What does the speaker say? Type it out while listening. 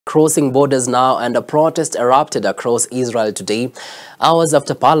Crossing borders now, and a protest erupted across Israel today, hours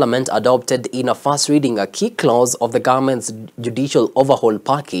after Parliament adopted in a first reading a key clause of the government's judicial overhaul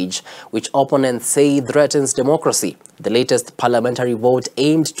package, which opponents say threatens democracy. The latest parliamentary vote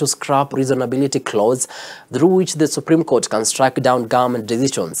aimed to scrap reasonability clause, through which the Supreme Court can strike down government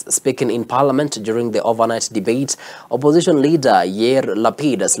decisions. Speaking in Parliament during the overnight debate, opposition leader Yair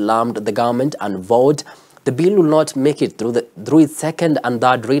Lapid slammed the government and vowed the bill will not make it through its second and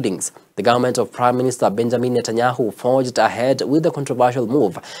third readings. The government of Prime Minister Benjamin Netanyahu forged ahead with the controversial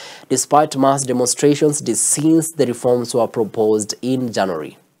move, despite mass demonstrations since the reforms were proposed in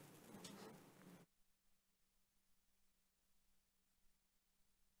January.